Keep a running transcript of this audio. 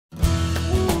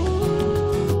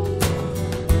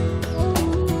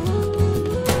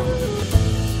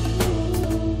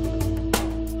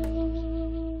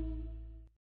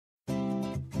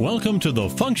Welcome to the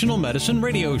Functional Medicine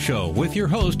Radio Show with your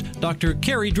host, Dr.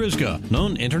 Carri Drzyzga,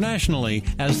 known internationally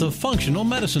as the Functional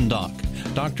Medicine Doc.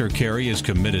 Dr. Carri is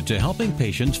committed to helping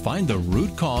patients find the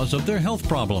root cause of their health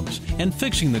problems and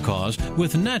fixing the cause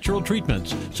with natural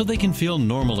treatments so they can feel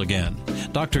normal again.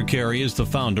 Dr. Carri is the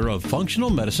founder of Functional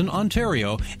Medicine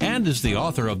Ontario and is the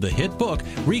author of the hit book,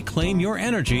 Reclaim Your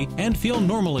Energy and Feel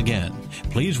Normal Again.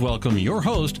 Please welcome your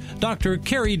host, Dr.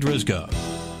 Carri Drzyzga.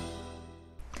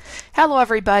 Hello,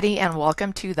 everybody, and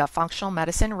welcome to the Functional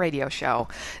Medicine Radio Show,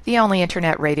 the only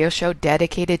internet radio show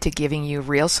dedicated to giving you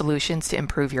real solutions to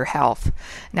improve your health.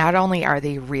 Not only are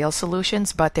they real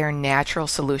solutions, but they're natural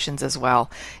solutions as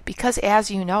well, because as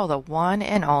you know, the one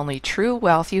and only true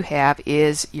wealth you have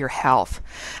is your health.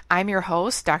 I'm your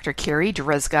host, Dr. Carri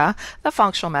Drzyzga, the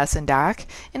Functional Medicine Doc,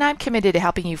 and I'm committed to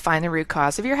helping you find the root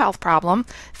cause of your health problem,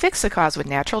 fix the cause with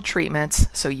natural treatments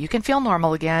so you can feel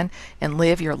normal again and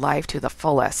live your life to the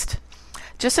fullest.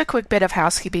 Just a quick bit of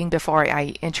housekeeping before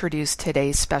I introduce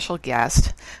today's special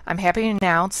guest. I'm happy to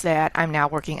announce that I'm now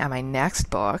working on my next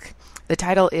book. The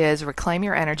title is Reclaim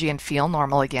Your Energy and Feel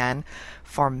Normal Again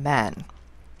for Men.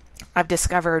 I've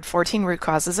discovered 14 root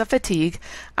causes of fatigue.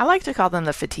 I like to call them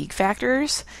the fatigue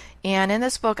factors. And in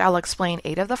this book, I'll explain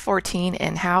 8 of the 14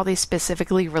 and how they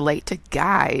specifically relate to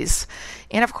guys.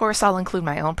 And of course, I'll include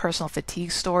my own personal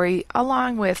fatigue story,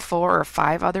 along with 4 or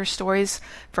 5 other stories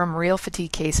from real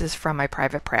fatigue cases from my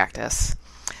private practice.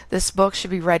 This book should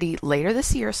be ready later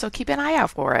this year, so keep an eye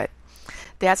out for it.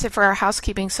 That's it for our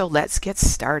housekeeping, so let's get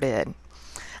started.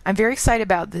 I'm very excited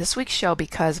about this week's show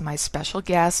because my special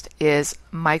guest is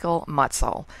Michael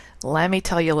Mutzel. Let me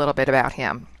tell you a little bit about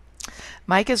him.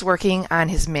 Mike is working on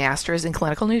his master's in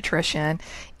clinical nutrition,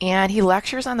 and he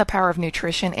lectures on the power of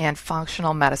nutrition and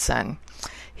functional medicine.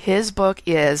 His book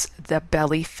is The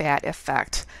Belly Fat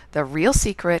Effect, the real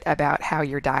secret about how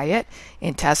your diet,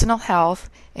 intestinal health,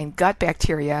 and gut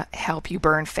bacteria help you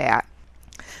burn fat.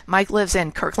 Mike lives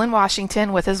in Kirkland,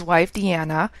 Washington with his wife,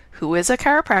 Deanna, who is a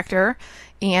chiropractor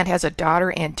and has a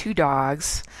daughter and 2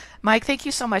 dogs. Mike, thank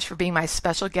you so much for being my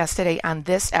special guest today on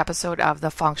this episode of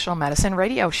the Functional Medicine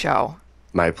Radio Show.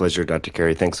 My pleasure, Dr.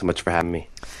 Carri. Thanks so much for having me.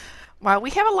 Well,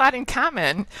 we have a lot in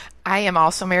common. I am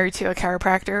also married to a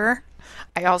chiropractor.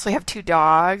 I also have 2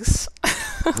 dogs.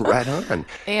 Right on.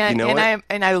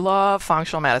 and I love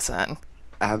functional medicine.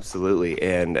 Absolutely.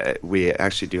 And we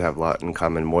actually do have a lot in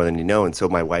common, more than you know. And so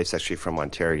my wife's actually from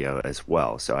Ontario as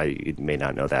well. So you may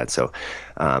not know that. So,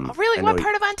 oh, really? What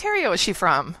part of Ontario is she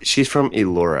from? She's from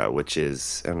Elora, which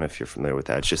is, I don't know if you're familiar with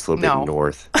that. It's just a little bit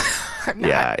north.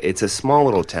 Yeah, it's a small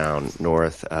little town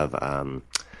north of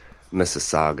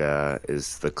Mississauga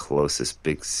is the closest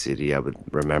big city I would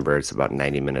remember. It's about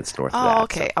 90 minutes north of that. Oh,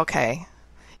 okay, so. Okay.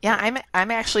 Yeah,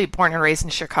 I'm actually born and raised in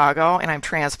Chicago, and I'm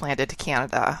transplanted to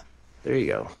Canada. There you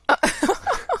go.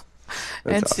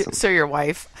 And awesome. So your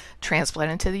wife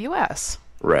transplanted to the U.S.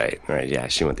 Right. Yeah,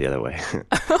 she went the other way.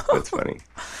 That's funny.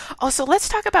 Oh, so let's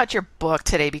talk about your book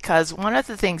today, because one of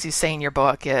the things you say in your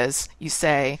book is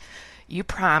you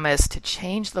promise to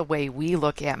change the way we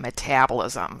look at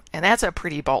metabolism, and that's a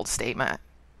pretty bold statement.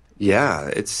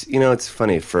 Yeah, it's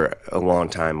funny. For a long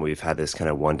time, we've had this kind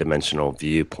of one-dimensional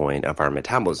viewpoint of our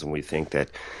metabolism. We think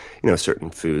that, certain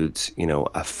foods,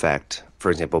 affect, for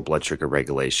example, blood sugar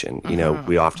regulation.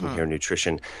 We often hear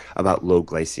nutrition about low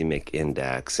glycemic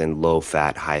index and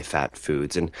low-fat, high-fat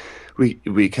foods. And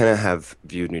we kind of have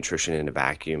viewed nutrition in a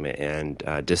vacuum and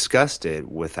discussed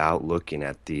it without looking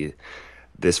at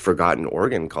this forgotten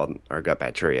organ called our gut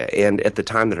bacteria. And at the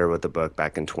time that I wrote the book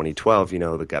back in 2012,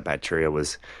 the gut bacteria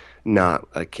was not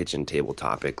a kitchen table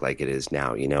topic like it is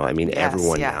now.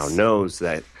 Everyone now knows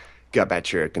that gut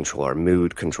bacteria control our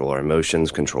mood, control our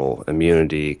emotions, control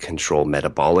immunity, control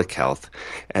metabolic health.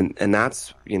 And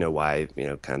that's, why,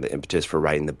 kind of the impetus for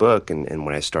writing the book. And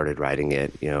when I started writing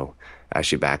it,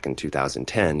 actually back in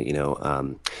 2010,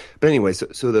 but anyway,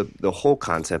 so the whole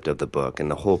concept of the book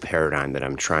and the whole paradigm that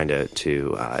I'm trying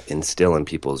to instill in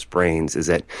people's brains is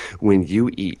that when you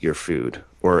eat your food,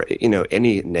 or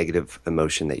any negative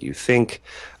emotion that you think,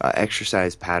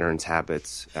 exercise patterns,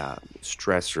 habits,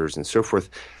 stressors, and so forth,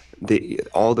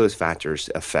 all those factors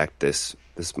affect this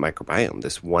microbiome,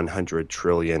 this 100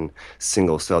 trillion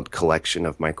single-celled collection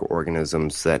of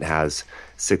microorganisms that has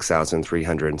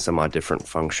 6,300 and some odd different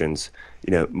functions,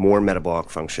 more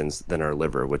metabolic functions than our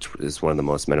liver, which is one of the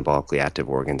most metabolically active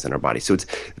organs in our body. So it's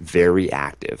very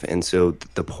active. And so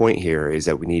the point here is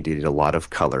that we need to eat a lot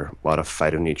of color, a lot of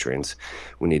phytonutrients.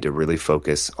 We need to really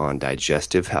focus on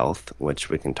digestive health, which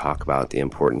we can talk about the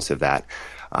importance of that.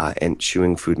 And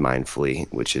chewing food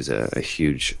mindfully, which is a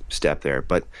huge step there.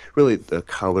 But really, the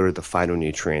the color, the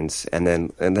phytonutrients, and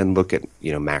then look at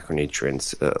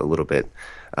macronutrients a little bit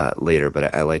later.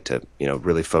 But I like to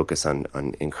really focus on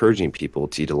encouraging people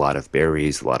to eat a lot of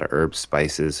berries, a lot of herbs,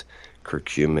 spices,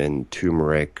 curcumin,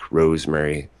 turmeric,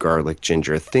 rosemary, garlic,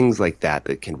 ginger, things like that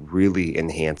can really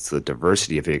enhance the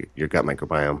diversity of your gut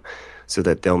microbiome, so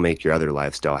that they'll make your other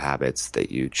lifestyle habits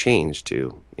that you change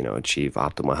to achieve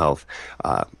optimal health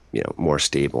more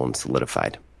stable and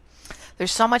solidified.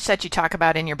 There's so much that you talk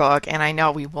about in your book, and I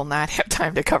know we will not have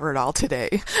time to cover it all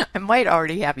today. I might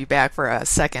already have you back for a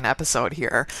second episode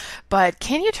here, but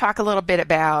can you talk a little bit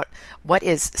about what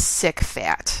is sick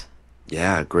fat?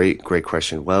 Yeah, great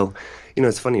question. Well,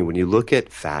 it's funny when you look at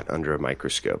fat under a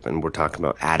microscope, and we're talking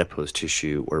about adipose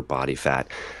tissue or body fat,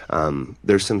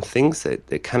 there's some things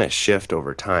that kind of shift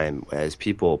over time as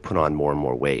people put on more and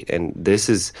more weight. And this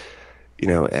is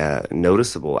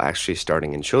noticeable actually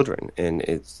starting in children. And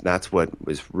that's what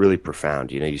was really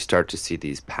profound. You start to see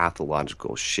these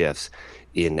pathological shifts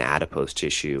in adipose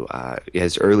tissue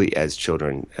as early as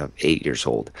children of 8 years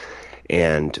old.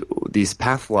 And these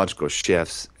pathological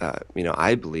shifts,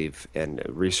 I believe, and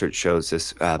research shows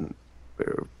this,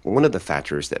 one of the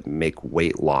factors that make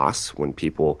weight loss when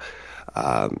people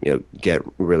get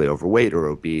really overweight or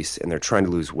obese and they're trying to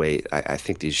lose weight. I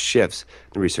think these shifts,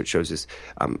 the research shows this,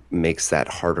 makes that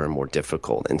harder and more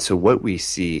difficult. And so what we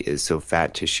see is,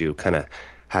 fat tissue kind of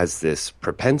has this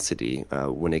propensity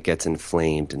when it gets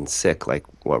inflamed and sick, like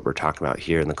what we're talking about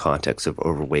here in the context of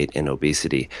overweight and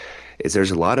obesity, is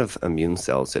there's a lot of immune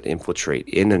cells that infiltrate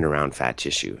in and around fat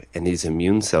tissue. And these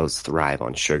immune cells thrive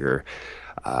on sugar.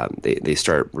 They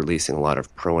start releasing a lot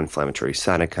of pro-inflammatory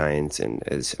cytokines, and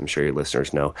as I'm sure your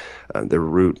listeners know, the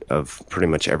root of pretty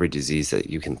much every disease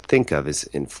that you can think of is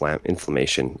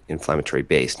inflammatory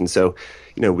based. And so,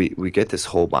 we get this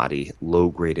whole body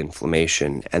low-grade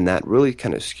inflammation, and that really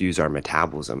kind of skews our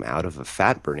metabolism out of a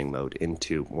fat-burning mode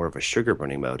into more of a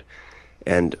sugar-burning mode.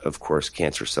 And of course,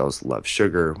 cancer cells love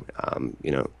sugar,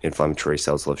 inflammatory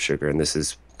cells love sugar, and this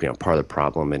is part of the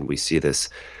problem, and we see this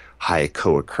high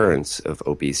co-occurrence of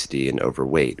obesity and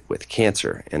overweight with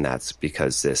cancer. And that's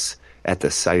because at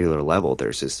the cellular level,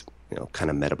 there's this,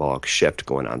 kind of metabolic shift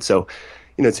going on. So,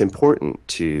 it's important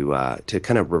to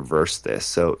kind of reverse this.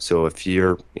 So if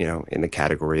you're, in the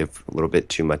category of a little bit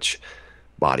too much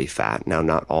body fat, now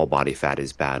not all body fat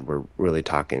is bad. We're really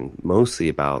talking mostly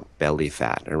about belly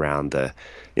fat around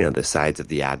the sides of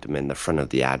the abdomen, the front of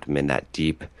the abdomen, that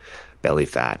deep belly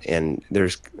fat. And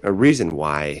there's a reason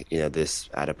why this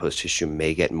adipose tissue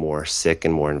may get more sick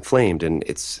and more inflamed, and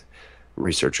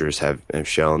researchers have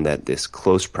shown that this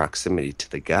close proximity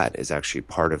to the gut is actually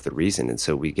part of the reason. And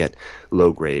so we get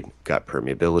low-grade gut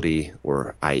permeability,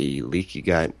 or i.e. leaky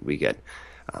gut. We get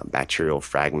bacterial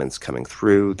fragments coming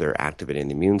through. They're activating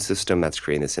the immune system. That's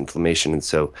creating this inflammation. And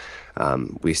so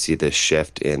we see this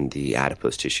shift in the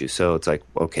adipose tissue. So it's like,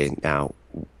 okay, now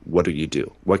what do you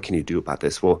do? What can you do about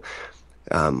this? Well,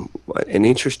 an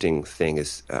interesting thing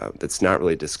is that's not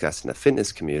really discussed in the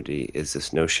fitness community is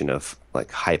this notion of like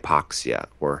hypoxia,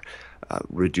 or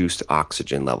reduced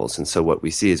oxygen levels. And so what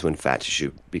we see is when fat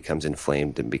tissue becomes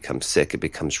inflamed and becomes sick, it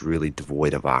becomes really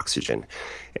devoid of oxygen.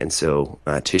 And so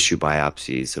tissue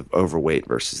biopsies of overweight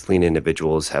versus lean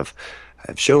individuals have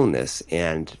shown this.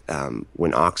 And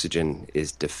when oxygen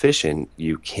is deficient,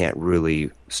 you can't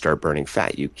really start burning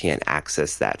fat. You can't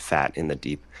access that fat in the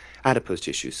deep adipose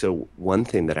tissue. So one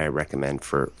thing that I recommend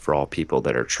for all people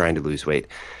that are trying to lose weight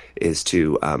is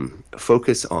to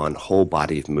focus on whole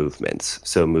body movements.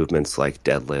 So movements like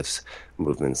deadlifts,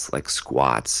 movements like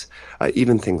squats,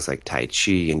 even things like Tai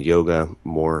Chi and yoga,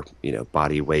 more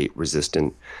body weight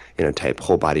resistant type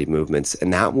whole body movements,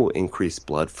 and that will increase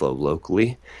blood flow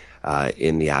locally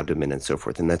in the abdomen and so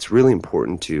forth. And that's really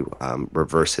important to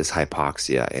reverse this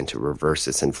hypoxia and to reverse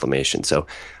this inflammation. So,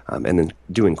 and then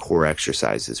doing core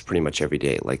exercises pretty much every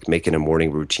day, like making a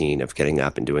morning routine of getting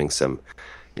up and doing some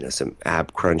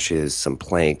ab crunches, some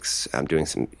planks, doing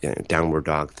some downward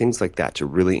dog, things like that to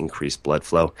really increase blood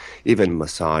flow. Even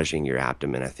massaging your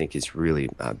abdomen, I think, is really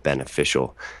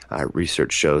beneficial.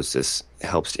 Research shows this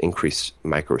helps to increase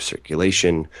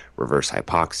microcirculation, reverse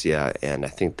hypoxia, and I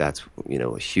think that's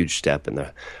a huge step in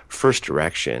the first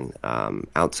direction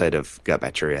outside of gut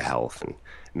bacteria health and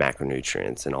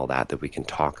macronutrients and all that we can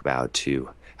talk about to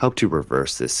help to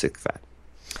reverse this sick fat.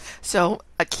 So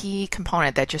a key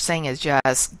component that you're saying is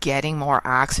just getting more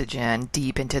oxygen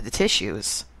deep into the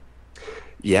tissues.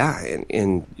 Yeah,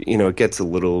 and it gets a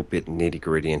little bit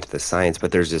nitty-gritty into the science,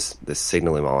 but there's this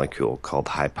signaling molecule called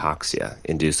hypoxia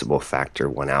inducible factor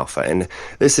 1 alpha. And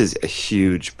this is a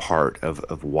huge part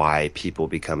of why people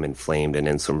become inflamed and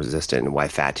insulin resistant and why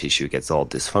fat tissue gets all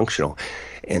dysfunctional.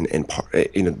 And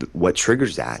what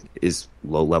triggers that is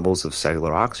low levels of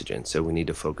cellular oxygen. So we need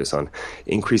to focus on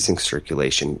increasing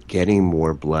circulation, getting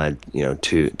more blood,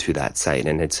 to that site.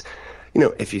 And it's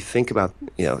if you think about,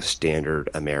 a standard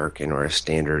American or a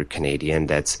standard Canadian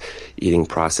that's eating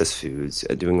processed foods,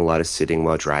 doing a lot of sitting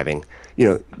while driving,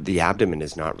 the abdomen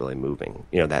is not really moving.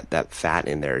 That fat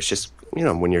in there is just,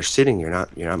 when you're sitting, you're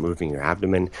not moving your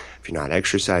abdomen if you're not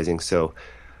exercising. So,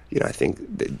 I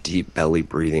think the deep belly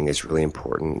breathing is really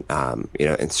important,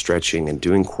 and stretching and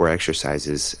doing core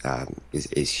exercises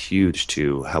is huge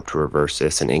to help to reverse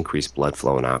this and increase blood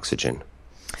flow and oxygen.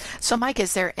 So, Mike,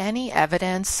 is there any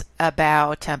evidence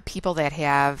about people that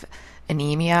have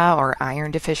anemia or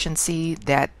iron deficiency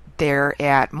that they're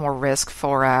at more risk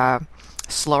for a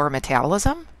slower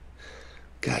metabolism?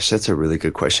 Gosh, that's a really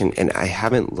good question, and I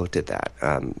haven't looked at that.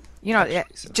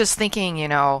 Just thinking,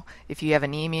 if you have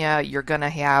anemia, you're going to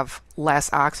have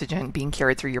less oxygen being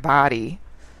carried through your body.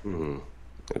 Mm-hmm.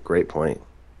 A great point.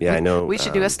 Yeah, I know. We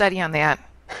should do a study on that.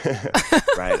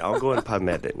 Right. I'll go on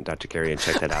PubMed and Dr. Carri and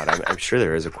check that out. I'm sure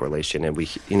there is a correlation. And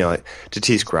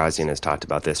Tatis Karazian has talked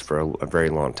about this for a very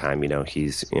long time.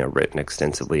 He's, written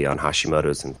extensively on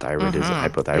Hashimoto's and thyroidism,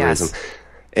 hypothyroidism. Yes.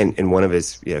 And one of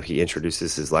his, he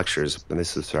introduces his lectures, and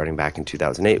this was starting back in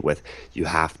 2008, with you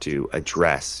have to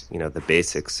address, the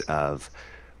basics of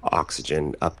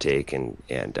oxygen uptake and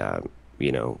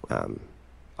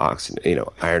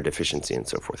iron deficiency and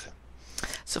so forth.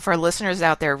 So for our listeners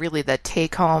out there, really the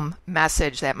take-home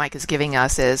message that Mike is giving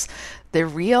us is the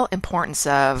real importance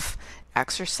of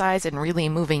exercise and really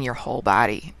moving your whole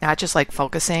body, not just like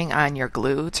focusing on your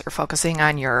glutes or focusing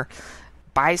on your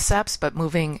biceps, but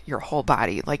moving your whole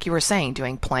body. Like you were saying,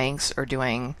 doing planks or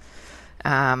doing,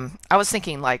 I was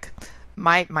thinking like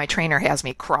my trainer has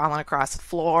me crawling across the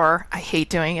floor. I hate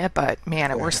doing it, but man,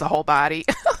 it works the whole body.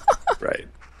 Right.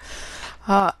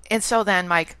 And so then,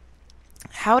 Mike,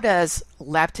 how does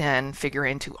leptin figure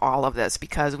into all of this?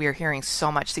 Because we are hearing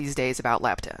so much these days about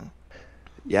leptin.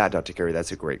 Yeah, Dr. Carri,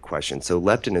 that's a great question. So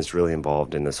leptin is really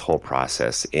involved in this whole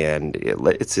process, and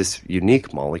it's this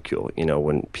unique molecule.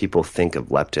 When people think of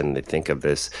leptin, they think of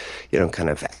this, kind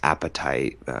of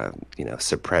appetite,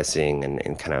 suppressing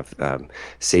and kind of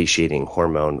satiating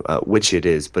hormone, which it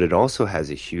is, but it also has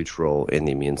a huge role in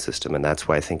the immune system, and that's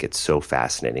why I think it's so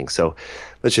fascinating. So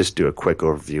let's just do a quick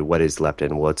overview. What is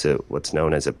leptin? Well, it's what's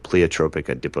known as a pleiotropic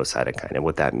adipocytokine, and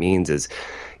what that means is,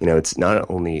 it's not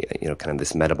only, kind of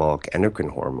this metabolic endocrine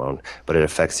hormone, but it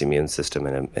affects the immune system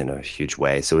in a huge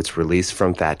way. So it's released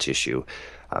from fat tissue.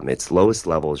 Its lowest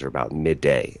levels are about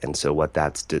midday. And so what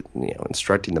that's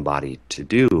instructing the body to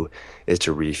do is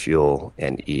to refuel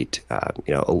and eat,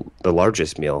 the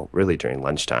largest meal really during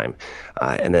lunchtime.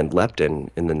 And then leptin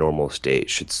in the normal state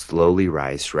should slowly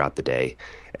rise throughout the day,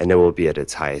 and it will be at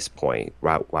its highest point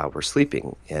while we're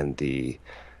sleeping. And the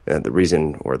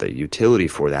reason or the utility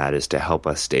for that is to help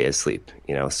us stay asleep,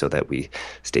 so that we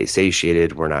stay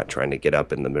satiated. We're not trying to get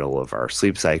up in the middle of our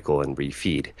sleep cycle and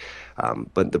refeed.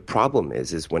 But the problem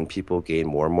is when people gain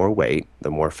more and more weight,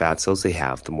 the more fat cells they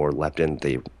have, the more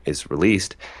leptin is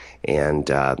released. And,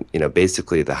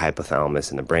 basically the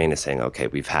hypothalamus in the brain is saying, okay,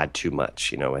 we've had too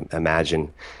much.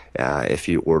 Imagine if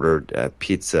you ordered a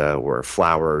pizza or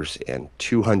flowers and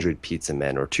 200 pizza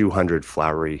men or 200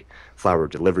 flower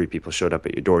delivery people showed up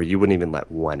at your door, you wouldn't even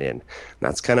let one in. And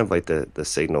that's kind of like the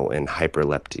signal in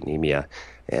hyperleptinemia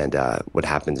and what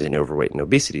happens in overweight and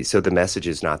obesity. So the message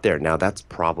is not there. Now that's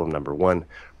problem number one.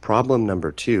 Problem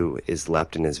number two is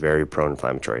leptin is very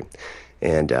pro-inflammatory.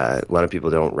 And a lot of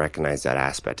people don't recognize that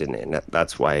aspect, and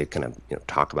that's why I kind of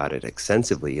talk about it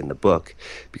extensively in the book,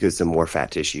 because the more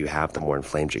fat tissue you have, the more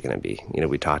inflamed you're going to be.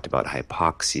 We talked about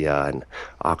hypoxia and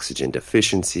oxygen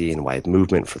deficiency and why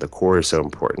movement for the core is so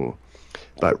important.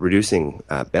 But reducing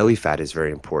belly fat is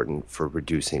very important for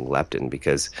reducing leptin,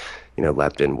 because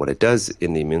leptin, what it does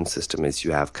in the immune system is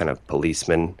you have kind of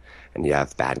policemen and you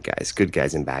have bad guys, good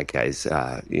guys and bad guys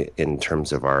in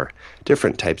terms of our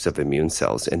different types of immune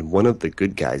cells. And one of the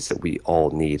good guys that we all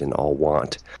need and all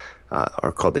want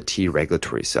are called the T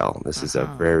regulatory cell. This is a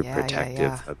very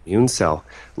protective immune cell.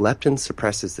 Leptin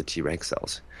suppresses the T reg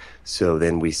cells. So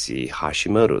then we see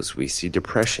Hashimoto's, we see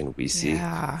depression, we see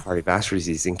cardiovascular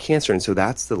disease and cancer. And so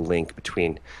that's the link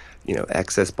between,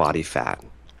 excess body fat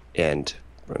and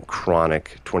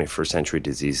chronic 21st century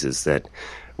diseases that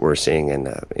we're seeing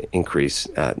an increased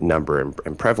number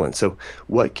and prevalence. So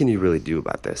what can you really do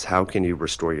about this? How can you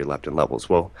restore your leptin levels?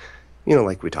 Well,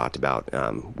 like we talked about,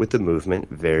 with the movement,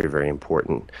 very, very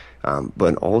important,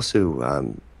 but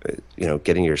also,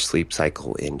 getting your sleep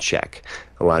cycle in check.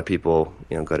 A lot of people,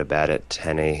 go to bed at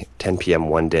 10 p.m.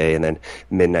 one day and then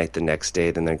midnight the next day.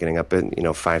 Then they're getting up at,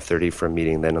 5:30 for a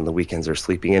meeting. Then on the weekends they're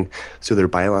sleeping in. So their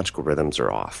biological rhythms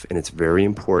are off. And it's very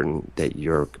important that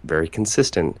you're very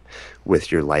consistent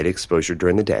with your light exposure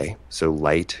during the day. So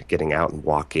light, getting out and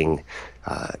walking,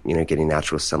 getting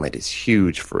natural sunlight is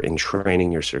huge for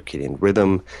entraining your circadian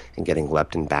rhythm and getting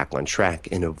leptin back on track,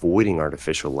 and avoiding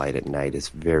artificial light at night is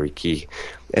very key.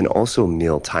 And also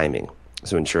meal timing.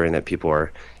 So ensuring that people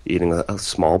are eating a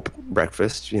small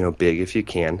breakfast, big if you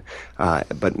can,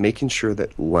 but making sure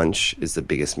that lunch is the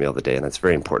biggest meal of the day. And that's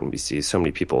very important. We see so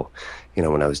many people,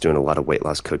 when I was doing a lot of weight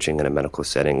loss coaching in a medical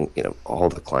setting, all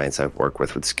the clients I've worked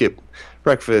with would skip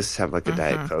breakfast, have like a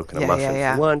Diet Coke and a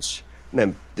muffin for lunch, and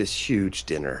then this huge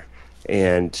dinner.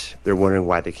 And they're wondering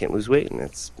why they can't lose weight. And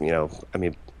it's,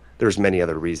 there's many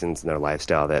other reasons in their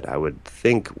lifestyle that I would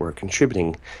think were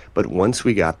contributing. But once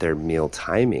we got their meal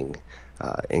timing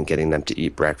and getting them to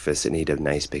eat breakfast and eat a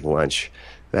nice big lunch,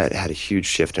 that had a huge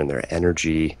shift in their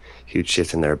energy, huge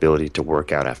shift in their ability to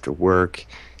work out after work,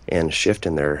 and a shift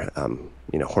in their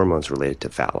hormones related to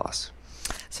fat loss.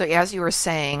 So as you were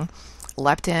saying,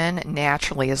 leptin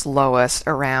naturally is lowest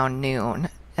around noon,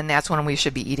 and that's when we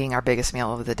should be eating our biggest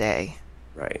meal of the day.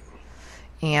 Right.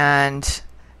 And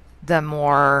the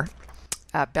more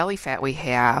belly fat we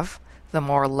have, the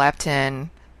more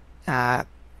leptin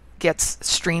gets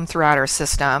streamed throughout our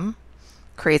system,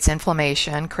 creates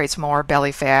inflammation, creates more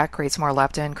belly fat, creates more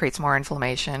leptin, creates more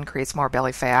inflammation, creates more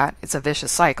belly fat. It's a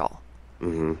vicious cycle.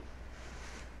 Mm-hmm.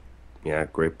 Yeah,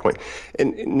 great point.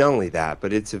 And not only that,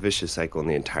 but it's a vicious cycle in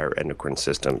the entire endocrine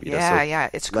system. Yeah.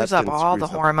 It screws up all the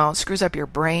hormones, screws up your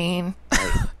brain.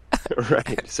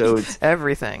 Right. So it's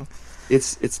everything.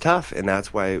 It's tough, and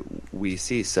that's why we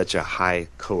see such a high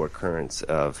co-occurrence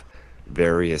of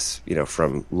various,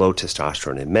 from low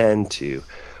testosterone in men to,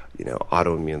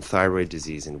 autoimmune thyroid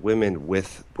disease in women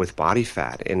with body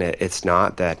fat. And it's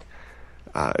not that,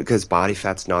 because body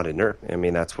fat's not inert.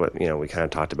 That's what, we kind of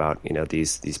talked about,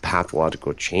 these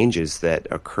pathological changes that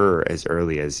occur as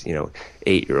early as,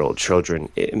 8-year-old children.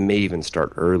 It may even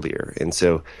start earlier. And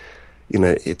so,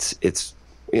 it's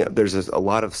there's a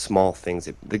lot of small things.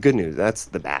 The good news, that's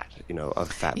the bad,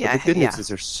 of fat. But the good news is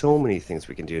there's so many things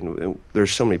we can do. And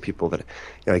there's so many people that,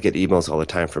 I get emails all the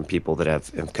time from people that have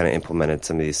kind of implemented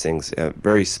some of these things,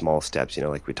 very small steps,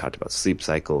 like we talked about sleep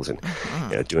cycles and,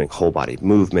 doing whole body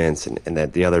movements. And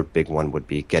then the other big one would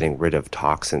be getting rid of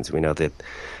toxins. We know that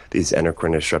these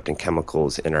endocrine disrupting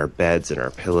chemicals in our beds, in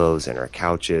our pillows, in our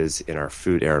couches, in our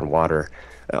food, air, and water,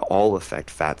 all affect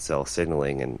fat cell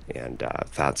signaling and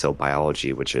fat cell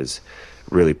biology, which is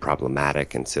really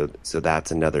problematic. And so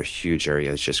that's another huge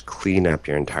area, is just clean up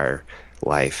your entire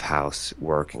life, house,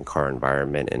 work, and car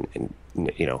environment, and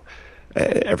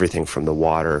everything from the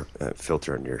water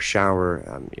filter in your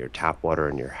shower, your tap water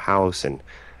in your house. And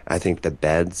I think the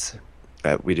beds,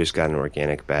 we just got an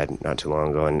organic bed not too long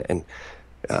ago, and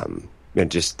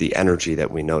just the energy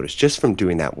that we notice just from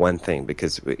doing that one thing,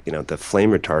 because the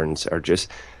flame retardants are just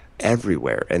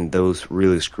everywhere, and those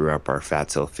really screw up our fat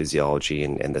cell physiology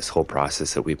and this whole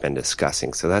process that we've been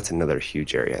discussing. So that's another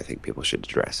huge area I think people should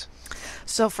address.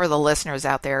 So for the listeners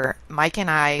out there, Mike and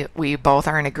I, we both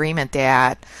are in agreement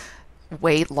that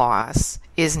weight loss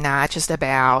is not just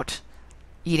about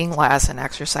eating less and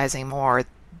exercising more.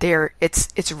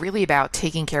 It's really about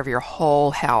taking care of your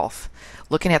whole health,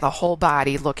 looking at the whole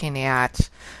body, looking at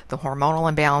the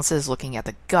hormonal imbalances, looking at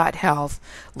the gut health,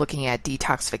 looking at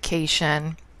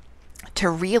detoxification, to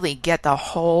really get the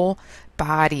whole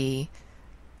body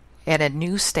at a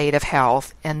new state of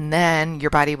health, and then your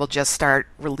body will just start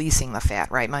releasing the fat,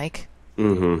 right, Mike?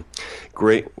 Mm-hmm.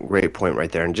 Great point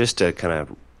right there. And just to kind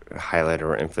of highlight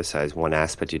or emphasize one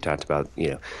aspect you talked about,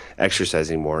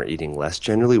 exercising more, eating less.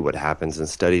 Generally what happens in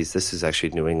studies, this is actually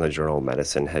New England Journal of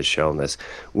Medicine has shown this,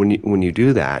 when you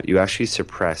do that, you actually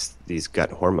suppress these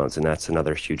gut hormones, and that's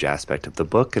another huge aspect of the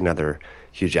book, another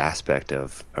huge aspect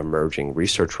of emerging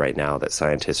research right now, that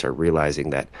scientists are realizing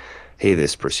that, hey,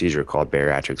 this procedure called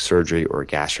bariatric surgery or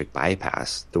gastric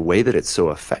bypass, the way that it's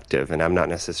so effective, and I'm not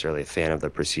necessarily a fan of the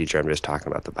procedure, I'm just talking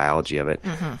about the biology of it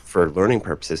for learning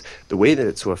purposes, the way that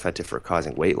it's so effective for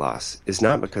causing weight loss is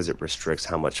not because it restricts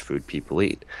how much food people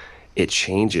eat. It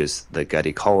changes the gut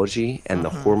ecology and the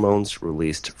hormones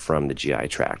released from the GI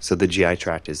tract. So the GI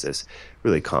tract is this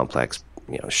really complex,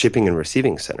 shipping and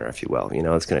receiving center, if you will.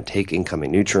 It's going to take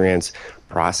incoming nutrients,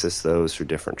 process those through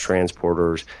different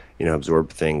transporters, absorb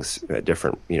things,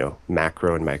 different,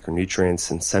 macro and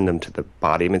micronutrients, and send them to the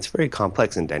body. I mean, it's very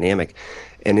complex and dynamic.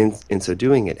 And in so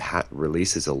doing, it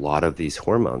releases a lot of these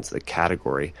hormones. The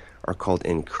category are called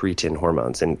incretin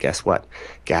hormones. And guess what?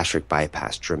 Gastric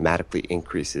bypass dramatically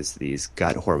increases these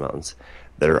gut hormones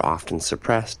that are often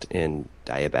suppressed in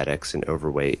diabetics and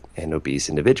overweight and obese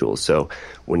individuals. So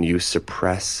when you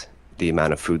suppress the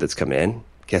amount of food that's coming in,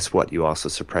 guess what? You also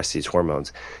suppress these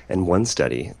hormones. And one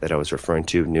study that I was referring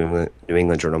to, New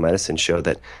England Journal of Medicine, showed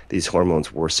that these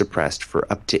hormones were suppressed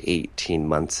for up to 18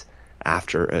 months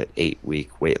after an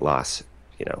 8-week weight loss,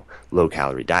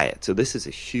 low-calorie diet. So this is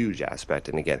a huge aspect.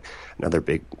 And again, another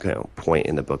big point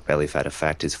in the book, Belly Fat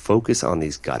Effect, is focus on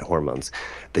these gut hormones.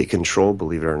 They control,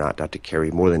 believe it or not, Dr.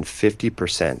 Carri, more than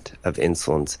 50% of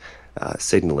insulin's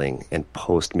signaling and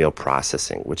post-meal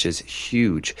processing, which is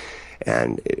huge.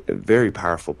 And a very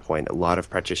powerful point. A lot of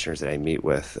practitioners that I meet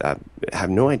with have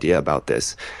no idea about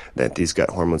this, that these gut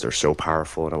hormones are so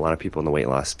powerful, and a lot of people in the weight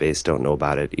loss space don't know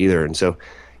about it either. And so,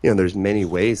 there's many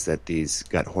ways that these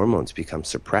gut hormones become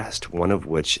suppressed, one of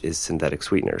which is synthetic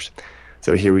sweeteners.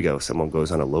 So here we go. Someone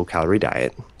goes on a low-calorie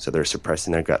diet, so they're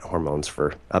suppressing their gut hormones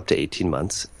for up to 18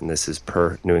 months, and this is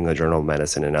per New England Journal of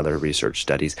Medicine and other research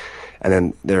studies. And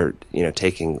then they're,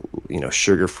 taking,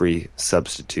 sugar-free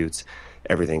substitutes,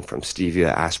 everything from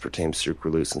stevia, aspartame,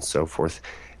 sucralose, and so forth.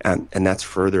 And that's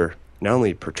further not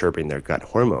only perturbing their gut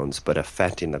hormones, but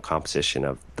affecting the composition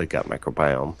of the gut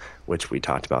microbiome, which we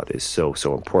talked about is so,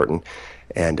 so important.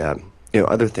 And,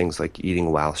 other things like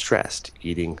eating while stressed,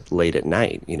 eating late at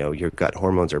night. Your gut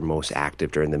hormones are most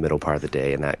active during the middle part of the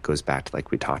day, and that goes back to, like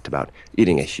we talked about,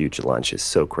 eating a huge lunch is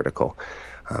so critical.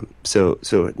 So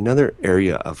another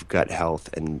area of gut health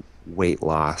and weight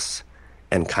loss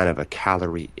and kind of a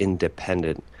calorie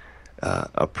independent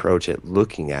approach at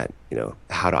looking at,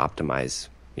 how to optimize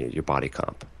your body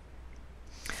comp.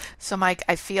 So, Mike,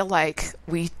 I feel like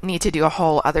we need to do a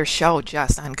whole other show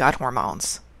just on gut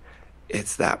hormones.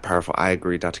 It's that powerful. I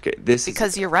agree, Dr. K.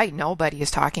 Because you're right, nobody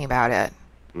is talking about it.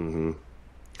 Mm-hmm.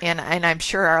 And I'm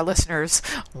sure our listeners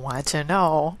want to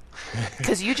know.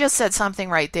 Because you just said something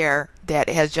right there that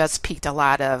has just piqued a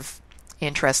lot of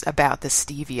interest about the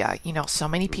stevia. So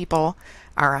many people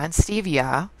are on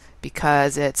stevia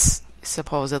because it's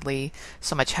supposedly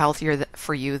so much healthier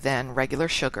for you than regular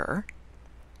sugar.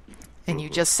 And you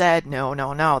just said,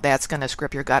 no, that's going to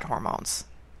script your gut hormones.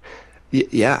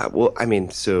 Yeah, well, I mean,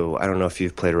 so I don't know if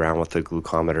you've played around with the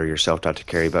glucometer yourself, Dr.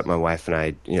 Carri, but my wife and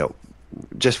I,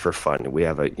 just for fun, we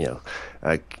have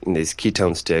these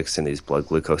ketone sticks and these blood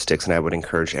glucose sticks, and I would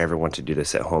encourage everyone to do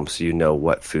this at home so you know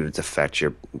what foods affect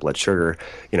your blood sugar,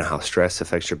 how stress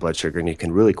affects your blood sugar, and you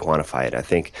can really quantify it. I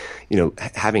think,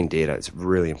 having data is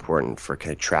really important for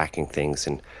kind of tracking things,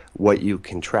 and what you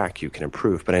can track, you can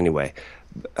improve. But anyway,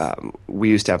 we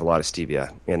used to have a lot of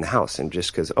stevia in the house, and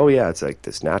just because, it's like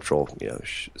this natural,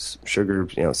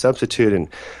 sugar, substitute, and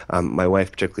my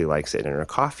wife particularly likes it in her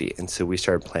coffee, and so we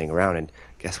started playing around, and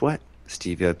guess what?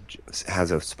 Stevia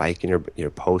has a spike in your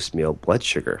post-meal blood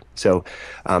sugar. So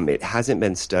it hasn't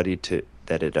been studied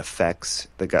that it affects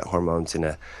the gut hormones in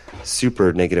a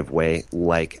super negative way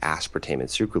like aspartame and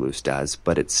sucralose does,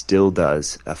 but it still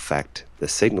does affect the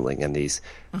signaling and these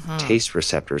taste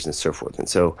receptors and so forth. And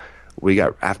so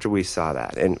after we saw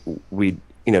that, and we,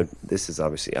 this is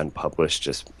obviously unpublished,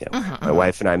 just, my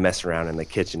wife and I mess around in the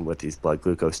kitchen with these blood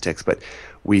glucose sticks, but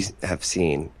we have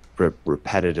seen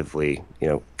repetitively,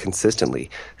 consistently,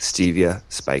 stevia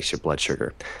spikes your blood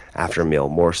sugar after a meal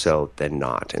more so than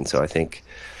not. And so I think,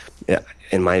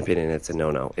 in my opinion, it's a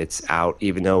no-no. It's out,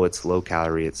 even though it's low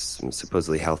calorie, it's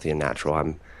supposedly healthy and natural.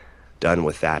 I'm done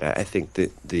with that. I think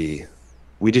that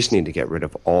we just need to get rid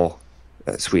of all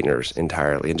sweeteners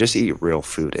entirely and just eat real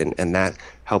food. And that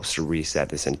helps to reset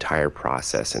this entire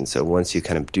process. And so once you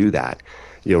kind of do that,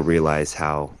 you'll realize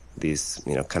how these,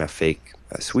 kind of fake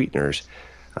sweeteners,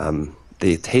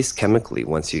 they taste chemically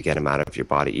once you get them out of your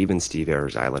body, even stevia or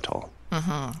xylitol.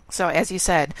 Mm-hmm. So as you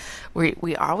said,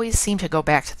 we always seem to go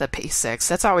back to the basics.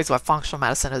 That's always what functional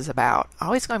medicine is about.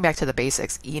 Always going back to the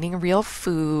basics, eating real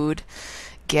food,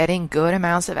 getting good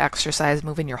amounts of exercise,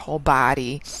 moving your whole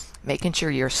body, making sure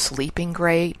you're sleeping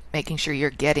great, making sure you're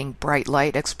getting bright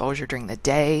light exposure during the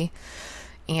day.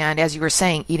 And as you were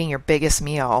saying, eating your biggest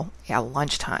meal at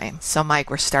lunchtime. So Mike,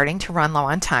 we're starting to run low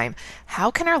on time.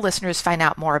 How can our listeners find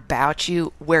out more about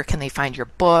you? Where can they find your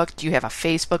book? Do you have a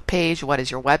Facebook page? What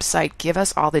is your website? Give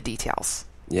us all the details.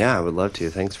 Yeah, I would love to.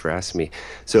 Thanks for asking me.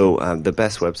 So the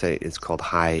best website is called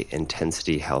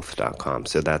highintensityhealth.com.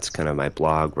 So that's kind of my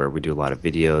blog where we do a lot of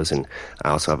videos, and I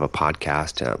also have a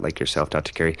podcast like yourself,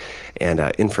 Dr. Carri, and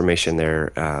information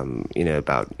there,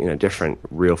 about different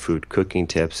real food cooking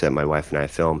tips that my wife and I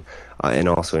film, and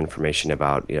also information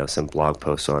about some blog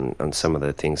posts on some of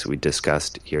the things that we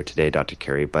discussed here today, Dr.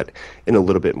 Carri, but in a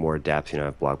little bit more depth. I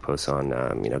have blog posts on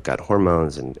gut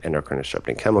hormones and endocrine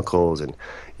disrupting chemicals, and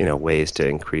ways to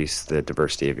increase the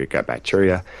diversity of your gut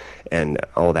bacteria and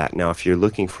all that. Now, if you're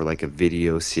looking for like a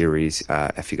video series,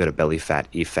 if you go to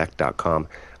bellyfateffect.com,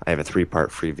 I have a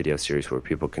 3-part free video series where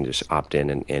people can just opt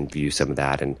in and view some of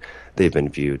that. And they've been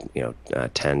viewed,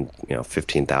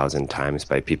 15,000 times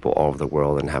by people all over the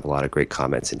world and have a lot of great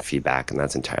comments and feedback. And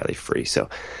that's entirely free. So,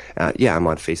 I'm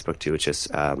on Facebook too. It's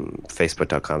just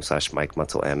facebook.com/Mike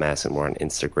Mutzel MS. And we're on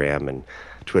Instagram and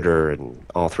Twitter and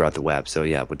all throughout the web. So,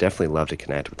 would definitely love to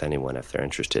connect with anyone if they're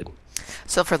interested.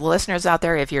 So for the listeners out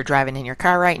there, if you're driving in your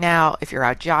car right now, if you're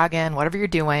out jogging, whatever you're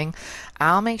doing,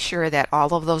 I'll make sure that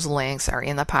all of those links are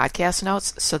in the podcast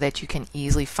notes so that you can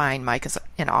easily find Mike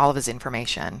and all of his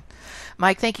information.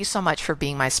 Mike, thank you so much for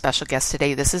being my special guest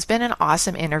today. This has been an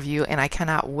awesome interview, and I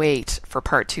cannot wait for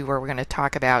part 2 where we're going to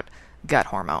talk about gut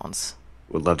hormones.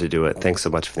 Would love to do it. Thanks so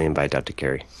much for the invite, Dr.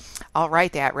 Carri. All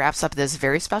right, that wraps up this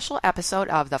very special episode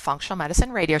of the Functional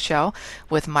Medicine Radio Show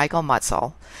with Michael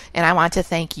Mutzel. And I want to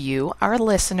thank you, our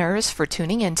listeners, for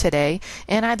tuning in today.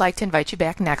 And I'd like to invite you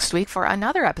back next week for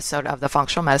another episode of the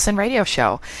Functional Medicine Radio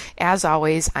Show. As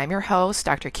always, I'm your host,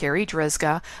 Dr. Carri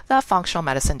Drzyzga, the Functional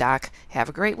Medicine Doc. Have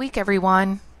a great week,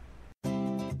 everyone.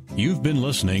 You've been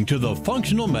listening to the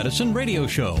Functional Medicine Radio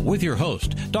Show with your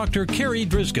host, Dr. Carri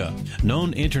Drzyzga,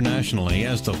 known internationally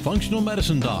as the Functional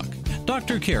Medicine Doc.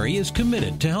 Dr. Carri is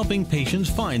committed to helping patients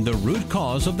find the root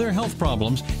cause of their health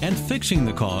problems and fixing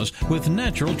the cause with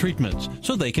natural treatments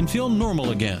so they can feel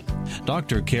normal again.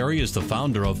 Dr. Carri is the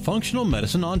founder of Functional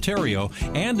Medicine Ontario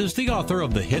and is the author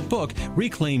of the hit book,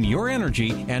 Reclaim Your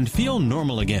Energy and Feel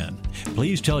Normal Again.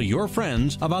 Please tell your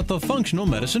friends about the Functional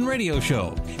Medicine Radio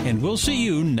Show, and we'll see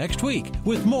you next week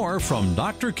with more from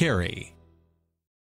Dr. Carri.